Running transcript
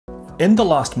in the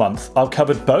last month, I've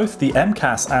covered both the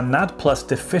MCAS and NAD+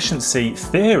 deficiency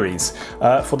theories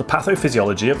for the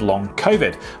pathophysiology of long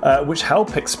COVID, which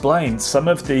help explain some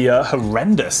of the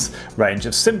horrendous range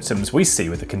of symptoms we see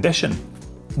with the condition.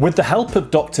 With the help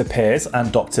of Dr. Pears and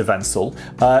Dr. Wentzel,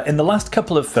 in the last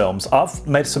couple of films I've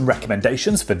made some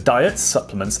recommendations for diets,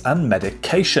 supplements and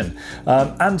medication.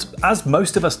 And as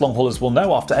most of us long haulers will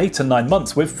know, after 8 to 9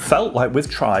 months we've felt like we've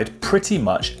tried pretty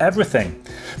much everything.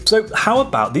 So how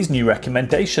about these new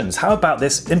recommendations? How about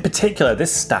this, in particular,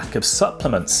 this stack of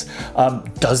supplements?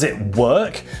 Does it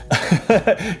work?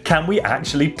 Can we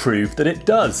actually prove that it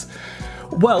does?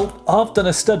 Well, I've done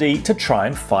a study to try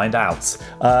and find out.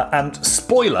 And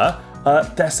spoiler,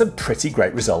 there's some pretty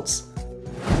great results.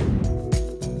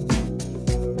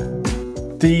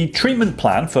 The treatment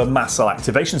plan for mast cell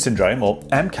activation syndrome, or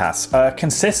MCAS,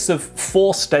 consists of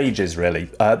 4 stages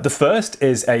really. The first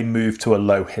is a move to a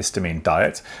low histamine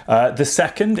diet. The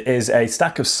second is a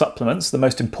stack of supplements, the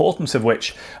most important of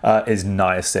which is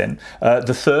niacin.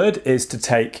 The third is to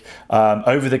take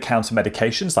over-the-counter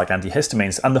medications like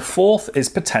antihistamines, and the fourth is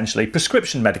potentially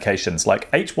prescription medications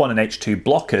like H1 and H2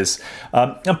 blockers,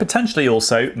 and potentially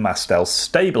also mast cell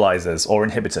stabilizers or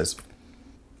inhibitors.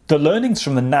 The learnings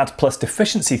from the NAD+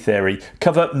 deficiency theory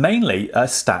cover mainly a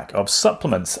stack of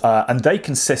supplements, and they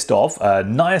consist of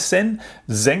niacin,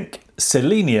 zinc,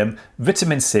 selenium,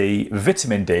 vitamin C,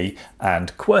 vitamin D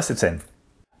and quercetin.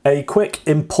 A quick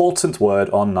important word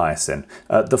on niacin.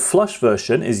 The flush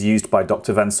version is used by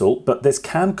Dr. Wentzel, but this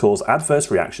can cause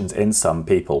adverse reactions in some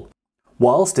people.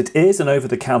 Whilst it is an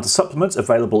over-the-counter supplement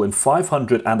available in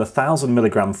 500 and 1000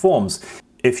 milligram forms,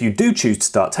 if you do choose to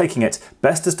start taking it,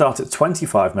 best to start at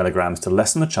 25 milligrams to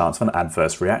lessen the chance of an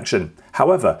adverse reaction.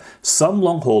 However, some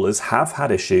long haulers have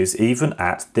had issues even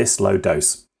at this low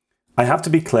dose. I have to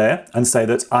be clear and say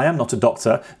that I am not a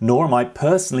doctor, nor am I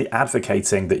personally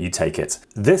advocating that you take it.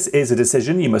 This is a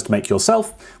decision you must make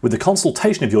yourself with the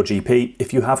consultation of your GP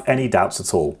if you have any doubts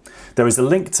at all. There is a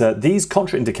link to these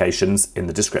contraindications in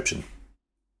the description.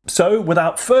 So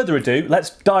without further ado, let's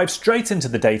dive straight into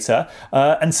the data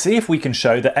and see if we can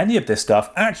show that any of this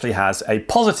stuff actually has a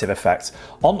positive effect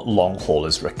on long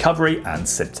haulers' recovery and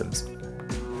symptoms.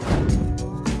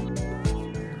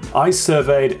 I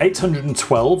surveyed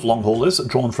 812 long haulers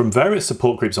drawn from various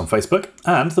support groups on Facebook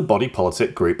and the Body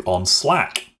Politic group on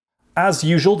Slack. As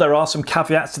usual, there are some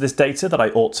caveats to this data that I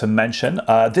ought to mention.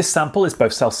 This sample is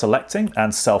both self-selecting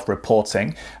and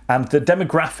self-reporting, and the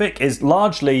demographic is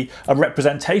largely a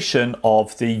representation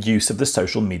of the use of the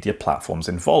social media platforms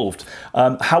involved.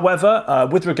 However,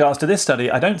 with regards to this study,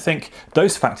 I don't think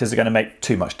those factors are going to make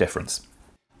too much difference.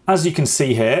 As you can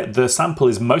see here, the sample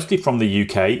is mostly from the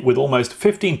UK, with almost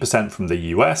 15% from the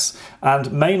US,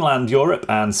 and mainland Europe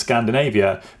and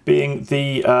Scandinavia being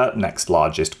the next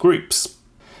largest groups.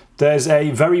 There's a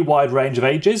very wide range of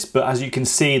ages, but as you can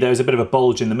see, there's a bit of a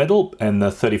bulge in the middle in the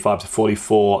 35 to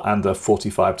 44 and the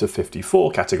 45 to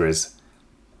 54 categories.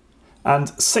 And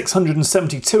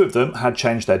 672 of them had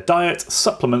changed their diet,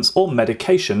 supplements or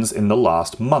medications in the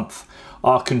last month.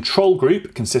 Our control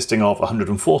group, consisting of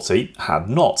 140, had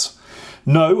not.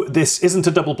 No, this isn't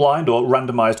a double-blind or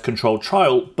randomised controlled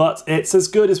trial, but it's as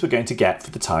good as we're going to get for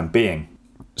the time being.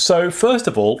 So first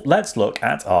of all, let's look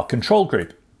at our control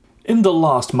group. In the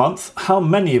last month, how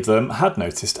many of them had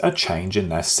noticed a change in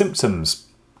their symptoms?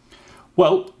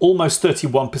 Well, almost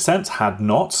 31% had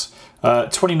not.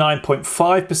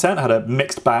 29.5% had a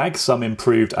mixed bag, some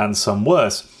improved and some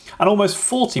worse. And almost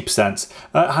 40%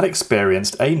 had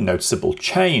experienced a noticeable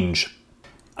change.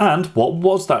 And what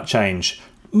was that change?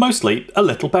 Mostly a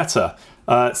little better.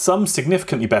 Some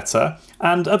significantly better,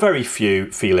 and a very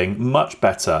few feeling much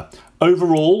better.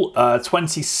 Overall,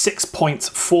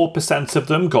 26.4% of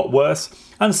them got worse,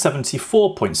 and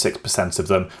 74.6% of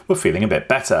them were feeling a bit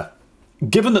better.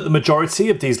 Given that the majority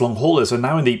of these long haulers are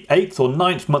now in the 8th or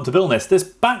 9th month of illness, this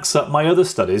backs up my other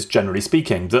studies, generally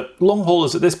speaking, that long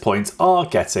haulers at this point are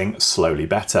getting slowly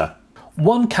better.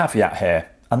 One caveat here,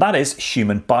 and that is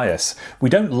human bias. We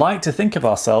don't like to think of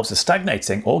ourselves as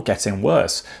stagnating or getting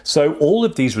worse, so all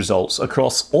of these results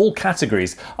across all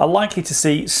categories are likely to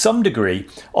see some degree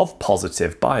of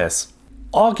positive bias.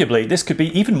 Arguably, this could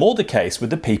be even more the case with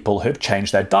the people who've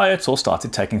changed their diet or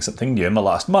started taking something new in the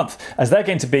last month, as they're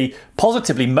going to be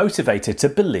positively motivated to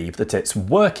believe that it's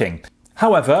working.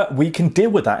 However, we can deal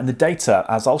with that in the data,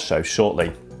 as I'll show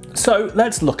shortly. So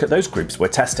let's look at those groups we're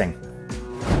testing.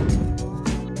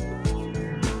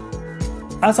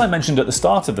 As I mentioned at the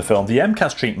start of the film, the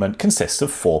MCAS treatment consists of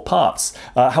 4 parts.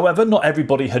 However, not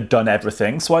everybody had done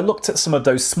everything, so I looked at some of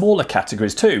those smaller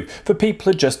categories too, for people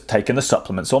who'd just taken the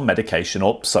supplements or medication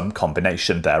or some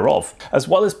combination thereof, as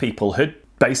well as people who'd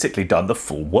basically done the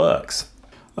full works.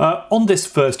 On this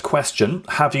first question,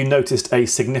 have you noticed a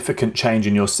significant change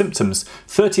in your symptoms?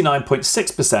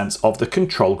 39.6% of the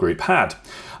control group had.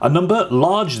 A number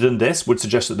larger than this would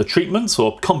suggest that the treatments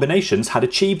or combinations had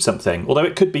achieved something, although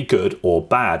it could be good or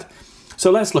bad.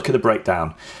 So let's look at the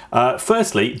breakdown.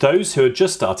 Firstly, those who had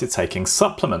just started taking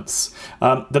supplements.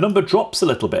 The number drops a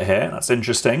little bit here, that's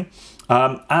interesting.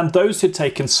 And those who'd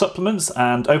taken supplements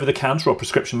and over-the-counter or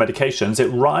prescription medications, it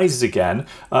rises again,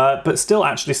 but still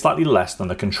actually slightly less than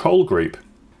the control group.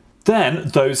 Then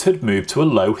those had moved to a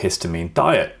low histamine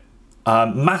diet.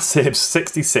 Massive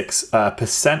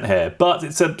 66% here, but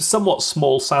it's a somewhat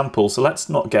small sample, so let's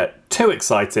not get too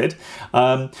excited.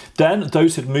 Then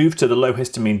those who'd moved to the low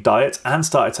histamine diet and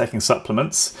started taking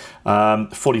supplements,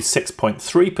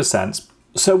 46.3%.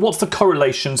 So what's the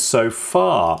correlation so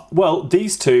far? Well,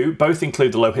 these two both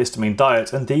include the low histamine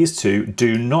diet and these two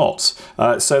do not.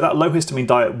 So that low histamine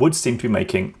diet would seem to be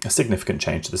making a significant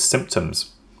change to the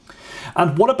symptoms.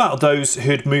 And what about those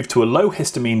who'd moved to a low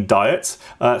histamine diet,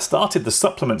 started the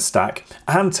supplement stack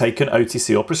and taken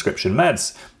OTC or prescription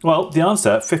meds? Well, the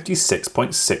answer,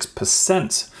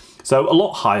 56.6%. So a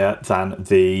lot higher than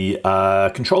the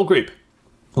control group.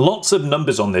 Lots of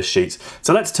numbers on this sheet,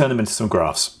 so let's turn them into some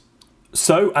graphs.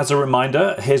 So, as a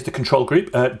reminder, here's the control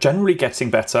group, generally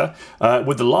getting better,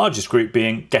 with the largest group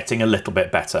being getting a little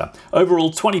bit better.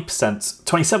 Overall,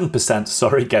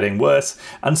 27% getting worse,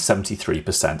 and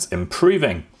 73%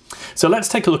 improving. So let's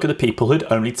take a look at the people who'd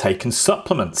only taken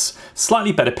supplements.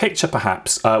 Slightly better picture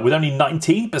perhaps, with only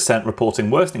 19%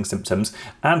 reporting worsening symptoms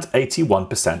and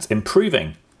 81%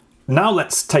 improving. Now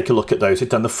let's take a look at those who've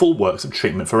done the full works of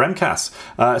treatment for MCAS.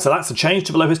 So that's a change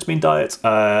to a low histamine diet,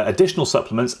 additional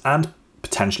supplements, and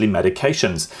potentially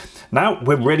medications. Now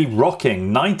we're really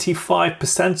rocking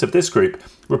 95% of this group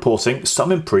reporting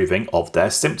some improving of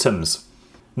their symptoms.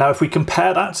 Now if we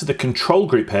compare that to the control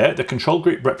group here, the control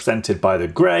group represented by the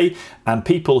grey and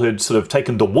people who'd sort of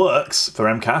taken the works for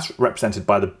MCAS represented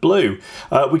by the blue,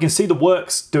 we can see the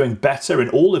works doing better in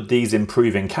all of these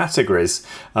improving categories,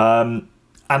 and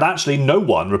actually no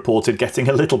one reported getting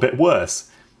a little bit worse.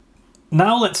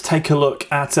 Now let's take a look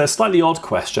at a slightly odd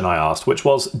question I asked, which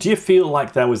was, do you feel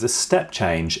like there was a step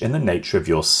change in the nature of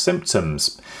your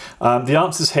symptoms? The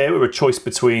answers here were a choice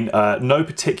between no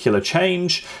particular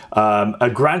change, a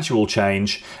gradual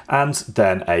change, and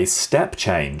then a step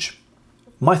change.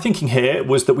 My thinking here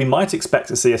was that we might expect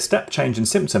to see a step change in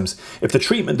symptoms if the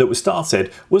treatment that was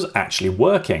started was actually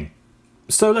working.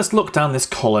 So let's look down this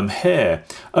column here.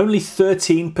 Only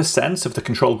 13% of the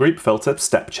control group felt a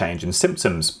step change in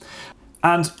symptoms.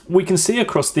 And we can see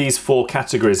across these four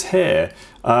categories here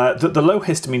that the low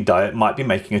histamine diet might be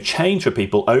making a change for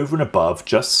people over and above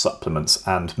just supplements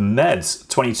and meds,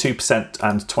 22%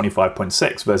 and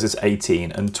 25.6% versus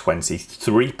 18 and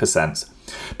 23%.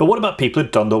 But what about people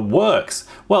who've done the works?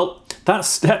 Well, that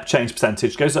step change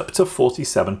percentage goes up to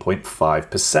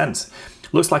 47.5%.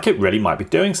 Looks like it really might be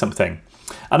doing something.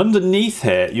 And underneath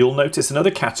here, you'll notice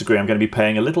another category I'm going to be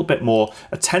paying a little bit more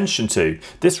attention to.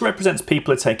 This represents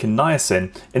people who have taken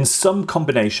niacin in some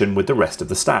combination with the rest of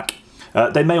the stack.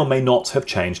 They may or may not have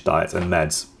changed diet and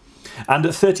meds. And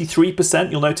at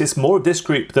 33%, you'll notice more of this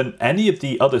group than any of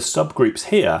the other subgroups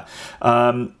here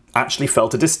actually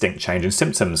felt a distinct change in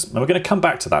symptoms. And we're going to come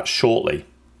back to that shortly.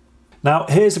 Now,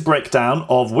 here's a breakdown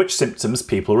of which symptoms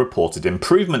people reported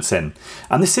improvements in.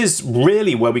 And this is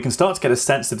really where we can start to get a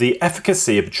sense of the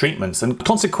efficacy of the treatments and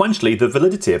consequently the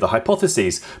validity of the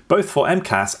hypotheses, both for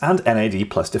MCAS and NAD+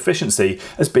 deficiency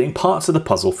as being parts of the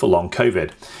puzzle for long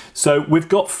COVID. So we've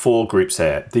got four groups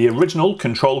here. The original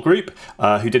control group,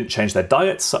 who didn't change their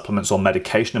diet, supplements or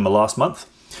medication in the last month.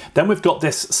 Then we've got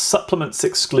this supplements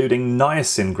excluding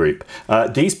niacin group.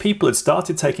 These people had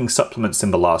started taking supplements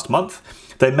in the last month.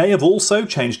 They may have also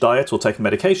changed diet or taken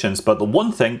medications, but the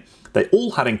one thing they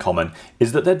all had in common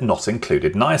is that they'd not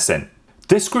included niacin.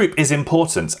 This group is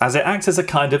important as it acts as a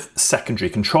kind of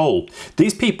secondary control.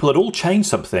 These people had all changed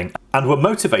something and were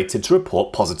motivated to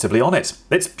report positively on it.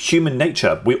 It's human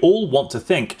nature. We all want to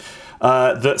think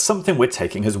that something we're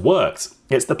taking has worked.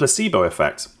 It's the placebo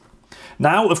effect.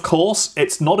 Now, of course,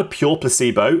 it's not a pure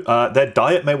placebo. Their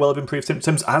diet may well have improved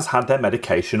symptoms, as had their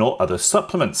medication or other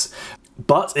supplements.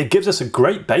 But it gives us a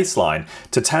great baseline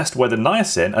to test whether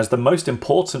niacin, as the most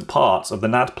important part of the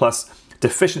NAD+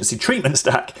 deficiency treatment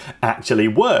stack, actually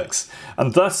works,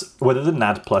 and thus whether the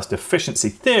NAD+ deficiency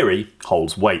theory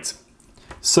holds weight.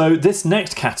 So this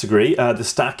next category, the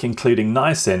stack including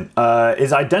niacin,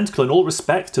 is identical in all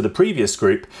respects to the previous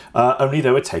group, only they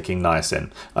were taking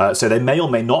niacin. So they may or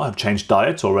may not have changed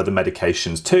diet or other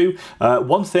medications too.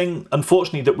 One thing,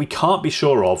 unfortunately, that we can't be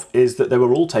sure of is that they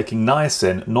were all taking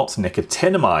niacin, not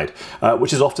nicotinamide,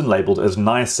 which is often labelled as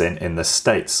niacin in the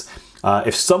States.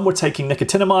 If some were taking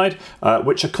nicotinamide,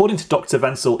 which according to Dr.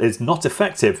 Wentzel is not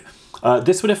effective,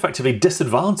 this would effectively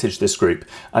disadvantage this group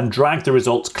and drag the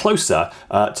results closer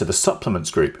to the supplements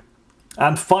group.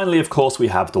 And finally, of course, we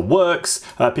have the works,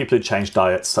 people who change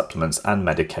diets, supplements and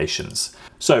medications.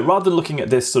 So rather than looking at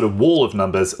this sort of wall of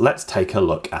numbers, let's take a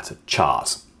look at a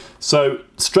chart. So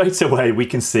straight away we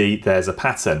can see there's a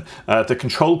pattern. The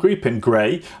control group in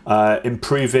grey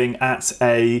improving at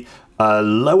a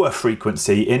lower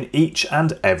frequency in each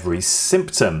and every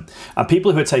symptom. And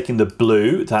people who are taking the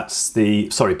blue,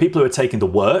 people who are taking the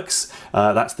works,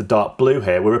 that's the dark blue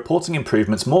here, were reporting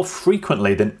improvements more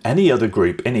frequently than any other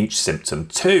group in each symptom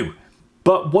too.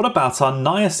 But what about our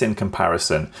niacin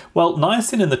comparison? Well,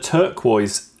 niacin in the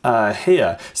turquoise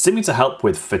here seeming to help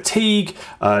with fatigue,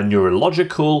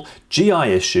 neurological, GI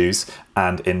issues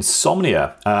and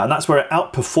insomnia. And that's where it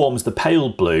outperforms the pale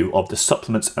blue of the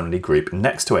supplements only group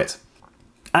next to it.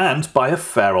 And by a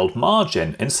fair old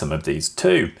margin in some of these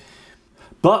too.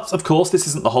 But of course this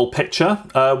isn't the whole picture.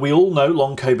 We all know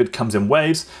long COVID comes in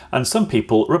waves and some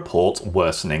people report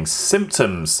worsening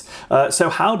symptoms. So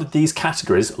how did these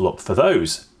categories look for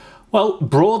those? Well,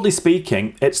 broadly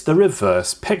speaking, it's the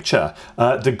reverse picture.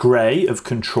 The grey of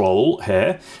control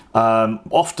here,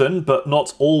 often but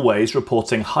not always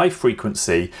reporting high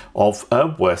frequency of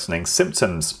worsening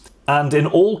symptoms. And in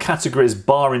all categories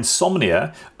bar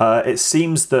insomnia, it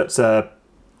seems that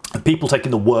people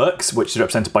taking the works, which is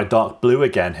represented by dark blue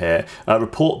again here,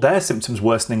 report their symptoms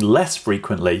worsening less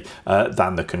frequently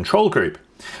than the control group.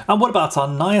 And what about our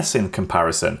niacin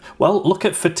comparison? Well, look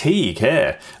at fatigue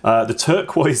here. The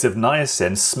turquoise of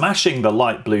niacin smashing the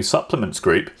light blue supplements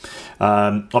group.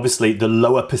 Obviously the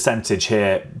lower percentage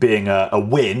here being a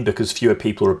win because fewer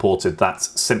people reported that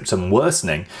symptom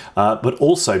worsening, but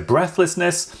also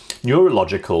breathlessness,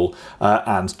 neurological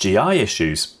and GI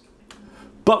issues.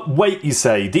 But wait, you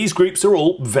say, these groups are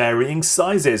all varying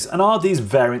sizes, and are these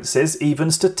variances even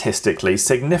statistically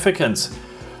significant?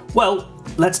 Well,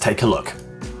 let's take a look.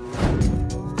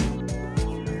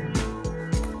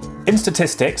 In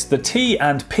statistics, the T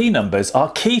and P numbers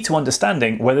are key to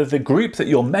understanding whether the group that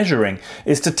you're measuring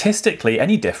is statistically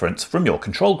any different from your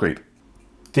control group.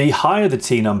 The higher the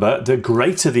T number, the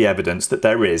greater the evidence that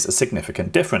there is a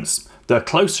significant difference. The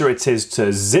closer it is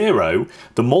to 0,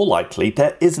 the more likely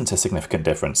there isn't a significant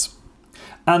difference.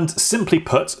 And simply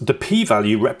put, the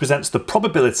p-value represents the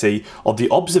probability of the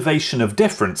observation of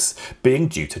difference being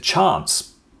due to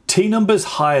chance. T numbers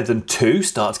higher than 2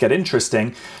 start to get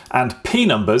interesting, and P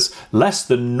numbers less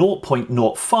than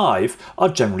 0.05 are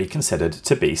generally considered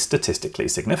to be statistically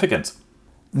significant.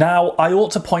 Now, I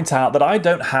ought to point out that I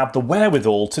don't have the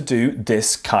wherewithal to do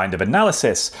this kind of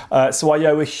analysis, so I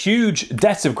owe a huge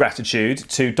debt of gratitude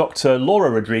to Dr. Laura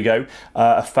Rodrigo,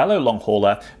 a fellow long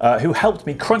hauler, who helped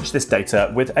me crunch this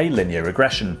data with a linear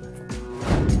regression.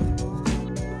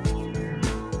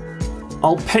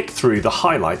 I'll pick through the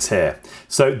highlights here.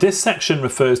 So this section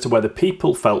refers to whether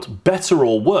people felt better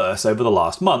or worse over the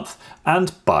last month,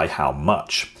 and by how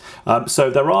much. So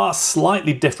there are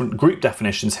slightly different group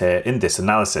definitions here in this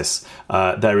analysis.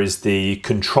 There is the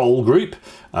control group,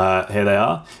 here they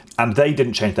are, and they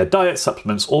didn't change their diet,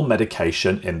 supplements or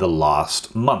medication in the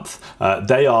last month.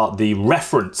 They are the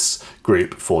reference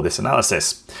group for this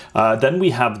analysis. Then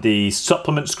we have the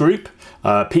supplements group,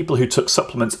 people who took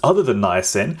supplements other than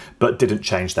niacin but didn't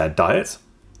change their diet.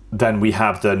 Then we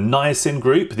have the niacin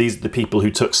group. These are the people who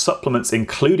took supplements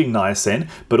including niacin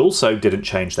but also didn't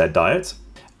change their diet.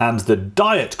 And the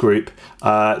diet group,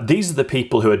 these are the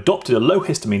people who adopted a low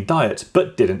histamine diet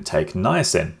but didn't take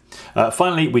niacin.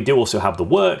 Finally, we do also have the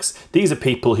works. These are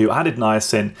people who added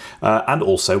niacin and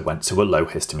also went to a low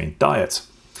histamine diet.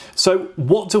 So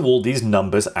what do all these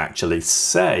numbers actually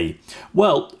say?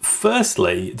 Well,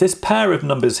 firstly, this pair of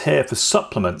numbers here for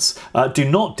supplements do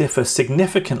not differ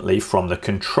significantly from the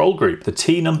control group. The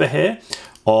T number here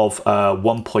of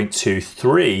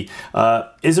 1.23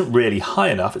 isn't really high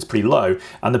enough, it's pretty low,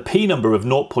 and the P number of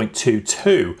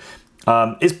 0.22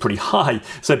 is pretty high.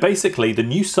 So basically the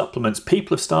new supplements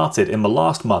people have started in the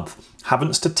last month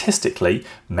haven't statistically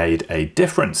made a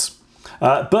difference.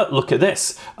 But look at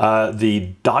this,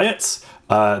 the diets,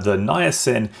 the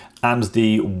niacin and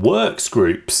the works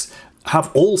groups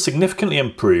have all significantly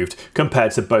improved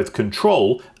compared to both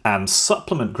control and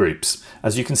supplement groups,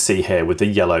 as you can see here with the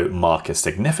yellow marker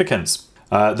significance.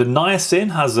 The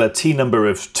niacin has a T number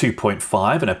of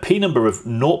 2.5 and a P number of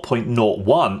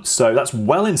 0.01, so that's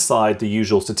well inside the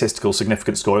usual statistical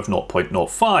significance score of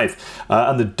 0.05.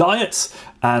 And the diets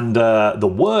and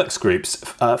the works groups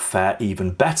fare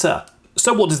even better.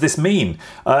 So what does this mean?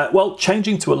 Well,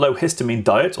 changing to a low histamine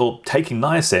diet or taking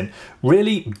niacin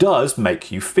really does make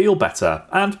you feel better,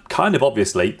 and kind of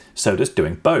obviously, so does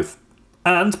doing both.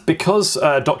 And because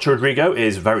Dr. Rodrigo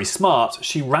is very smart,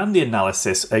 she ran the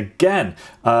analysis again,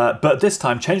 but this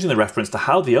time changing the reference to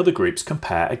how the other groups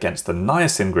compare against the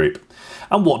niacin group.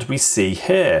 And what do we see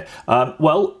here?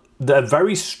 Well, the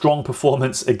very strong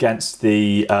performance against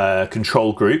the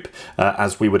control group,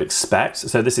 as we would expect.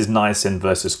 So this is niacin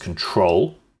versus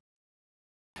control.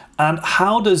 And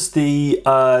how does the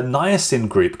niacin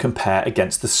group compare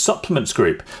against the supplements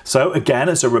group? So again,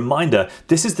 as a reminder,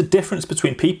 this is the difference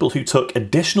between people who took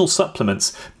additional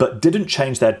supplements but didn't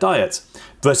change their diet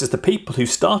versus the people who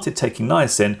started taking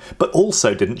niacin but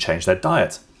also didn't change their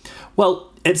diet.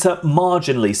 Well, it's a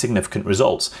marginally significant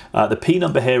result. The P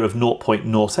number here of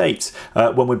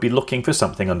 0.08 when we'd be looking for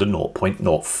something under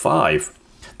 0.05.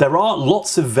 There are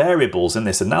lots of variables in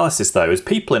this analysis though, as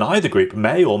people in either group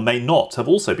may or may not have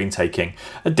also been taking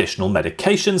additional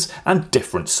medications and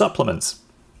different supplements.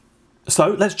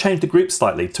 So let's change the group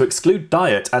slightly to exclude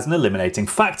diet as an eliminating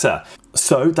factor.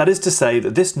 So that is to say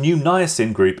that this new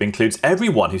niacin group includes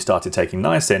everyone who started taking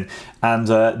niacin, and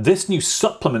this new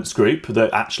supplements group,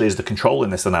 that actually is the control in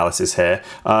this analysis here,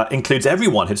 includes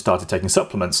everyone who'd started taking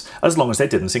supplements as long as they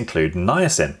didn't include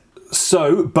niacin.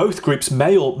 So both groups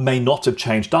may or may not have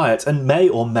changed diet and may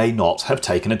or may not have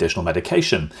taken additional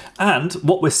medication. And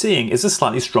what we're seeing is a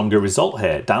slightly stronger result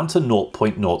here, down to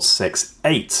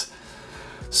 0.068.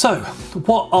 So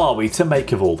what are we to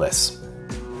make of all this?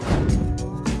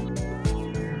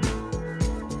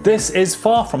 This is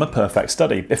far from a perfect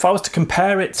study. If I was to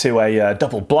compare it to a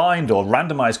double-blind or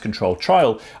randomized controlled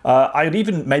trial, I'd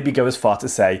even maybe go as far to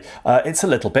say it's a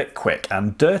little bit quick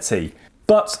and dirty.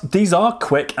 But these are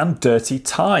quick and dirty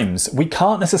times. We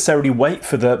can't necessarily wait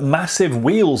for the massive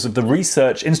wheels of the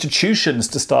research institutions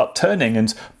to start turning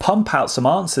and pump out some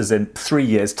answers in 3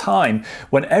 years' time,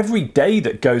 when every day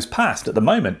that goes past at the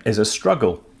moment is a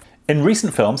struggle. In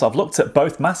recent films, I've looked at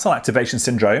both mast cell activation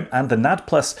syndrome and the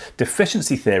NAD+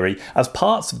 deficiency theory as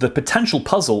parts of the potential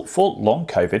puzzle for long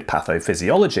COVID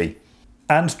pathophysiology.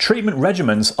 And treatment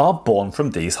regimens are born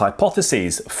from these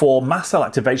hypotheses. For mast cell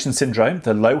activation syndrome,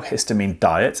 the low histamine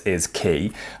diet is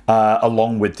key,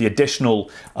 along with the additional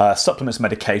supplements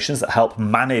medications that help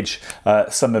manage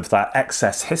some of that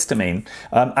excess histamine.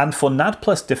 And for NAD+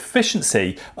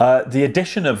 deficiency, the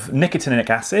addition of nicotinic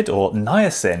acid, or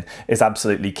niacin, is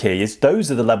absolutely key. Those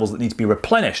are the levels that need to be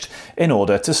replenished in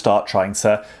order to start trying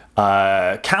to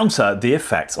counter the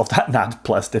effects of that NAD+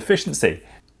 deficiency.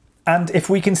 And if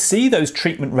we can see those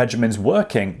treatment regimens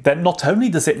working, then not only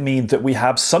does it mean that we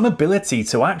have some ability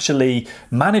to actually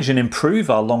manage and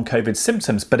improve our long COVID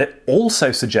symptoms, but it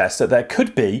also suggests that there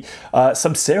could be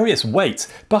some serious weight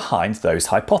behind those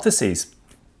hypotheses.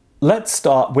 Let's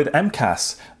start with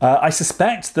MCAS. I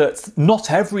suspect that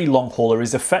not every long hauler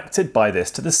is affected by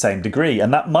this to the same degree,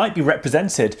 and that might be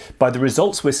represented by the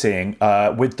results we're seeing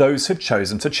with those who've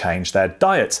chosen to change their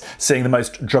diets, seeing the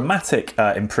most dramatic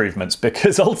improvements,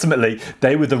 because ultimately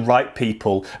they were the right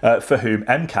people for whom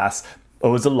MCAS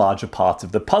was a larger part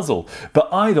of the puzzle. But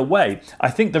either way,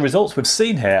 I think the results we've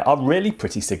seen here are really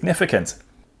pretty significant.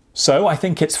 So I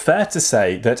think it's fair to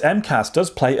say that MCAS does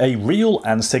play a real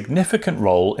and significant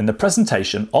role in the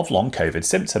presentation of long COVID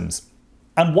symptoms.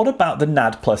 And what about the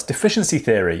NAD+ deficiency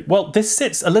theory? Well, this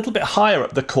sits a little bit higher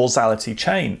up the causality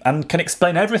chain and can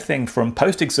explain everything from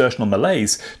post-exertional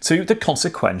malaise to the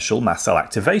consequential mast cell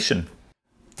activation.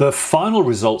 The final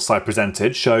results I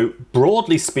presented show,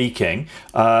 broadly speaking,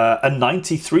 a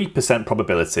 93%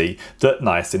 probability that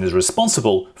niacin is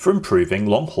responsible for improving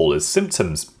long haulers'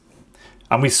 symptoms.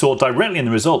 And we saw directly in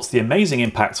the results the amazing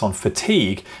impact on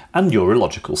fatigue and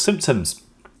neurological symptoms.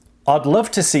 I'd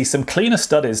love to see some cleaner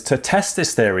studies to test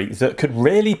this theory that could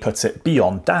really put it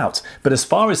beyond doubt. But as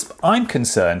far as I'm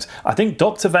concerned, I think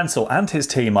Dr. Wentzel and his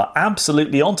team are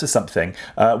absolutely onto something,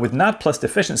 with NAD+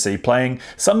 deficiency playing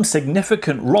some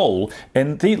significant role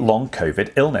in the long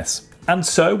COVID illness. And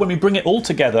so when we bring it all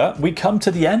together, we come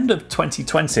to the end of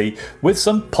 2020 with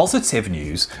some positive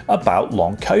news about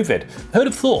long COVID. Who'd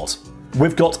have thought?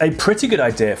 We've got a pretty good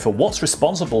idea for what's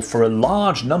responsible for a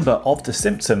large number of the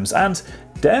symptoms and,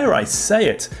 dare I say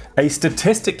it, a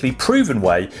statistically proven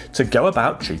way to go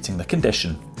about treating the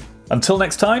condition. Until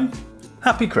next time,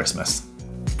 happy Christmas.